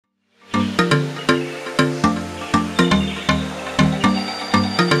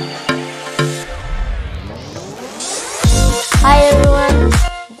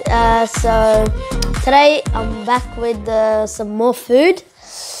So today I'm back with some more food,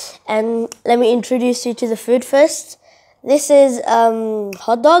 and let me introduce you to the food first. This is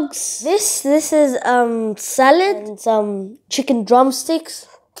hot dogs. This is salad and some chicken drumsticks.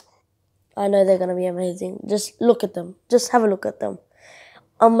 I know they're gonna be amazing. Just look at them. Just have a look at them.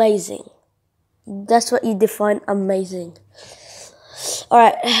 Amazing. That's what you define amazing. All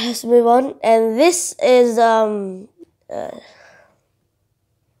right, let's move on. And this is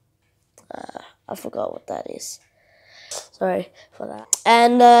I forgot what that is. Sorry for that.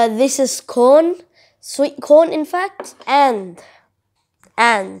 And this is corn, sweet corn, in fact, and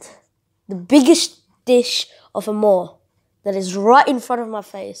the biggest dish of them all that is right in front of my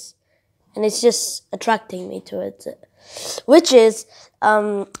face, and it's just attracting me to it, which is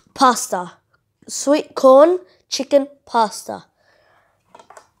pasta, sweet corn chicken pasta.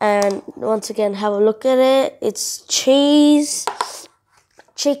 And once again, have a look at it. It's cheese,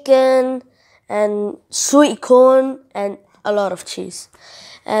 chicken, and sweet corn, and a lot of cheese.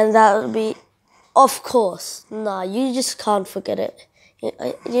 And that would be, of course, nah, you just can't forget it.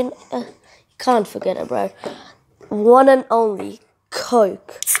 You can't forget it, bro. One and only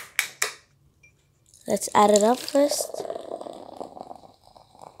Coke. Let's add it up first.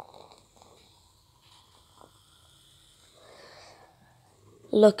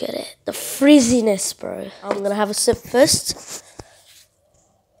 Look at it, the frizziness, bro. I'm gonna have a sip first.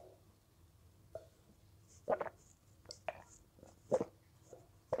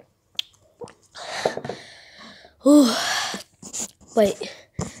 Ooh. Wait,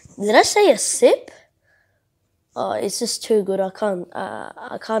 did I say a sip? Oh, it's just too good. I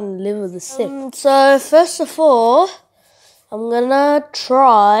can't live with a sip. So first of all, I'm gonna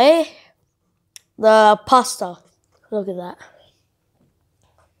try the pasta. Look at that.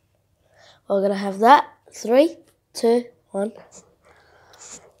 We're gonna have that. 3, 2, 1.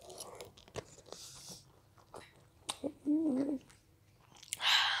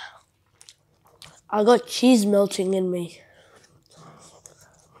 I got cheese melting in me.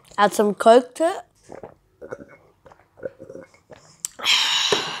 Add some Coke to it.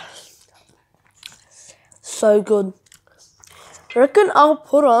 So good. I reckon I'll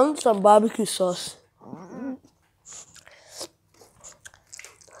put on some barbecue sauce.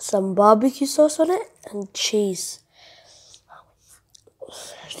 Some barbecue sauce on it and cheese.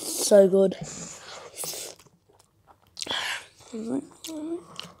 So good.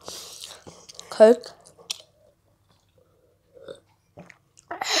 Coke.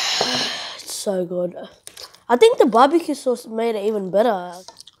 It's so good. I think the barbecue sauce made it even better.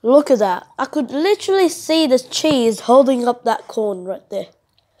 Look at that. I could literally see the cheese holding up that corn right there.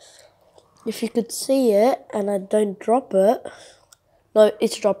 If you could see it and I don't drop it. No,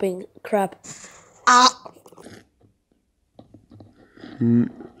 it's dropping. Crap. Ah.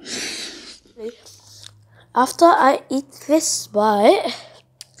 After I eat this bite,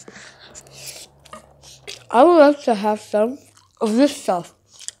 I would like to have some of this stuff.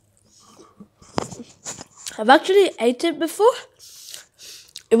 I've actually ate it before.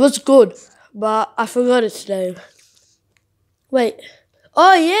 It was good, but I forgot its name. Wait.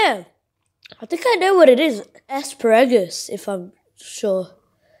 Oh, yeah. I think I know what it is. Asparagus, if I'm sure.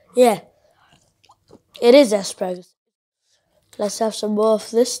 Yeah. It is asparagus. Let's have some more of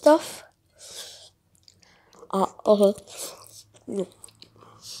this stuff.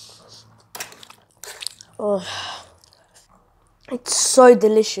 Oh, it's so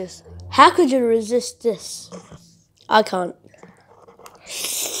delicious. How could you resist this? I can't.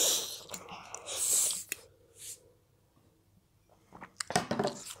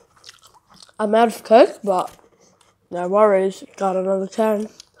 I'm out of Coke, but no worries, got another can.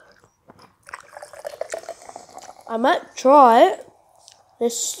 I might try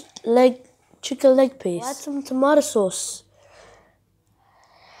this chicken leg piece. Add some tomato sauce.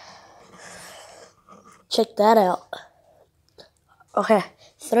 Check that out. Okay,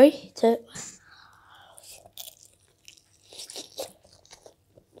 3, 2.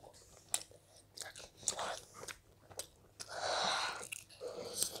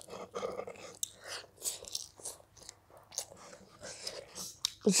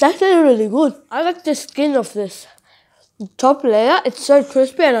 It's actually really good. I like the skin of this. The top layer, it's so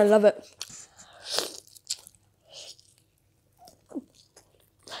crispy and I love it.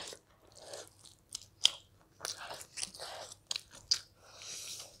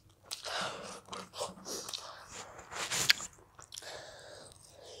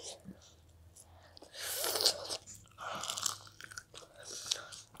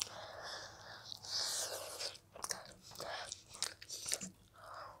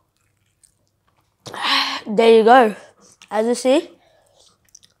 There you go. As you see,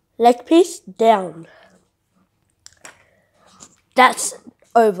 leg piece down. That's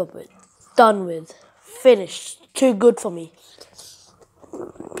over with, done with, finished. Too good for me.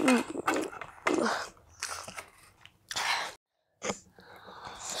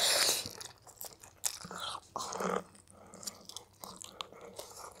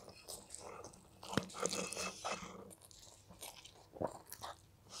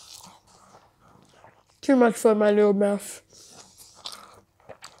 Too much for my little mouth.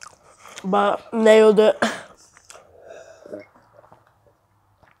 But nailed it.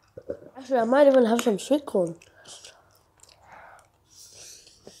 Actually, I might even have some sweet corn.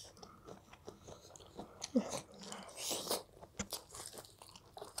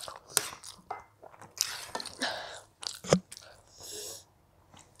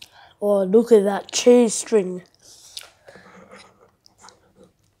 Oh, look at that cheese string.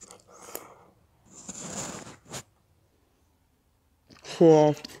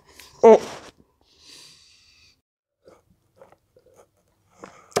 Yeah. Oh.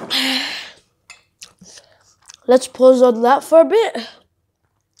 Let's pause on that for a bit.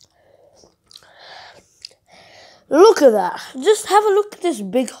 Look at that. Just have a look at this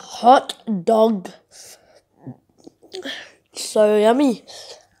big hot dog. So yummy.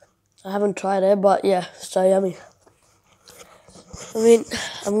 I haven't tried it, but yeah, so yummy. I mean,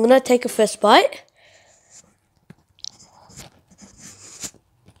 I'm gonna take a first bite.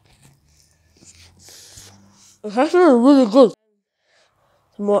 It's actually really good.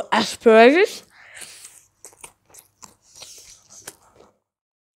 Some more asparagus.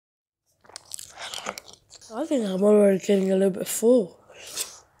 I think I'm already getting a little bit full.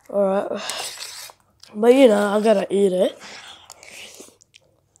 Alright. But you know, I gotta eat it.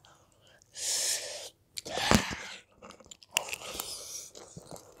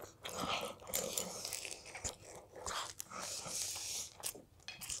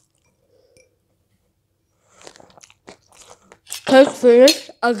 Cake finished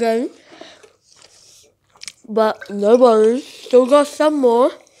again. But no worries. Still got some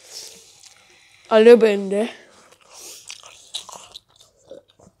more. A little bit in there.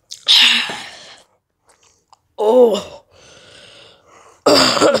 Oh.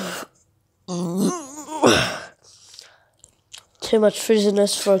 Too much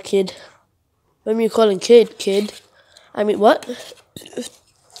frizziness for a kid. When you calling kid? I mean, what?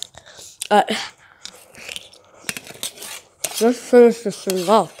 Let's finish this thing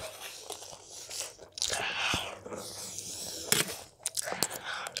up.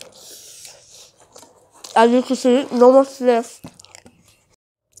 As you can see, not much left.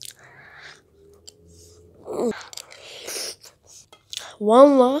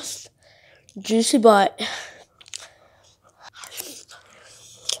 One last juicy bite.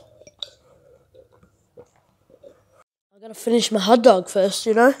 I gotta finish my hot dog first,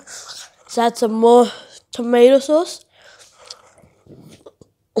 you know? Let's add some more tomato sauce.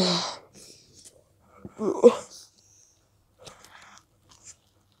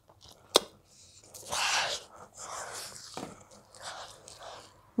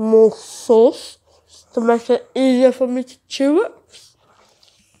 More sauce to make it easier for me to chew it.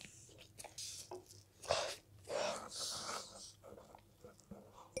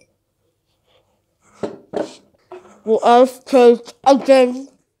 We'll add cake again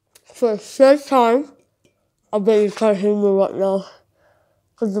for a third time. I bet you can't hear me right now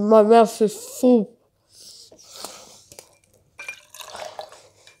because my mouth is full.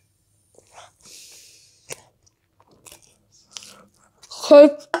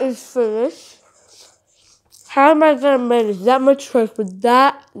 Cake is finished. How am I gonna manage that much cake with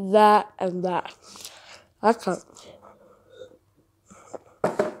that, and that? I can't.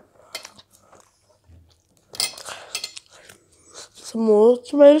 Some more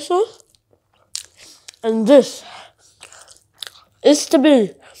tomato sauce. And this is to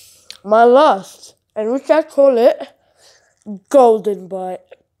be my last, and which I call it golden bite.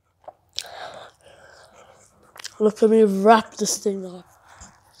 Look at me wrap this thing up.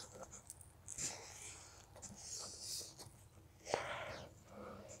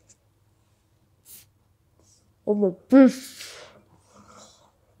 Oh my beef.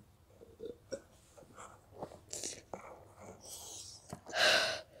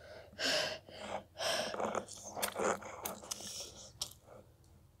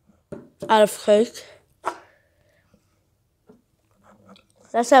 Out of cake.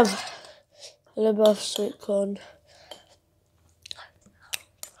 Let's have a little bit of sweet corn.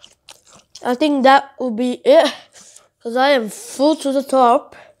 I think that will be it because I am full to the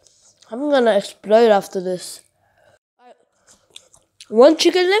top. I'm gonna explode after this. One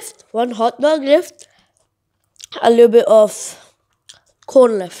chicken left, one hot dog left, a little bit of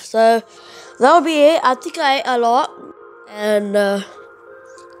corn left. So that'll be it. I think I ate a lot. And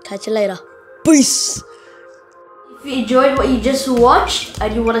catch you later. Peace. If you enjoyed what you just watched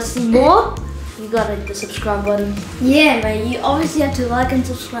and you want to see more, you gotta hit the subscribe button. Yeah, mate. You obviously have to like and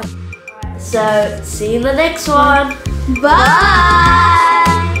subscribe. So see you in the next one. Bye.